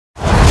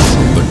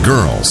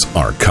Girls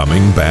are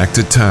coming back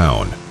to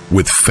town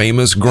with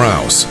Famous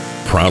Grouse,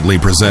 proudly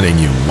presenting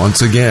you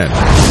once again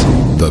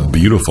the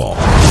beautiful,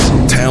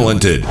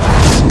 talented,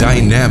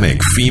 dynamic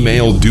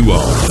female duo,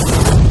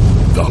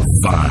 the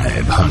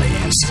Vibe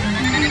Honeyz.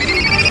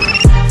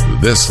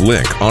 This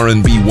Lick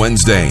R&B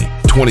Wednesday,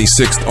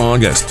 26th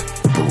August,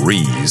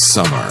 breeze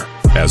summer,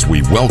 as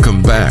we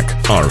welcome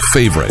back our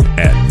favorite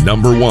and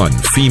 #1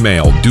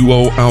 female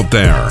duo out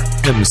there,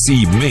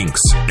 MC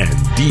Minx and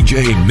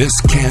DJ Miss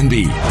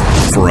Candy,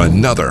 for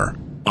another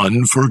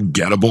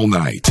unforgettable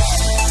night.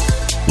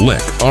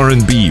 Lick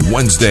R&B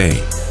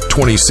Wednesday,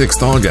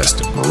 26th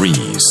August,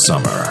 breeze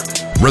summer.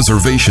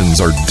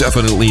 Reservations are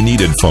definitely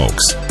needed,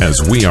 folks,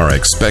 as we are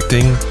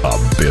expecting a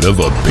bit of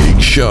a big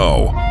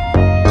show.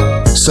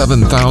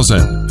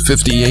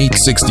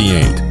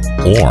 7000-5868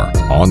 or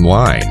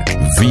online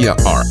via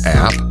our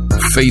app,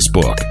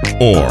 Facebook,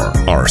 or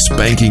our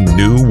spanking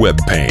new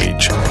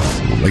webpage,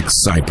 Lick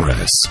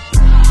Cypress.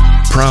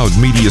 Proud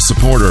media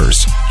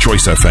supporters,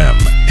 Choice FM,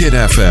 Hit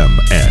FM,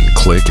 and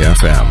Click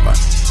FM.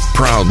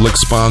 Proud Lick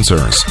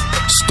sponsors,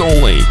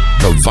 Stoli,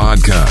 The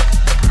Vodka,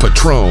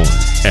 Patron,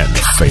 and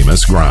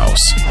Famous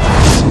Grouse.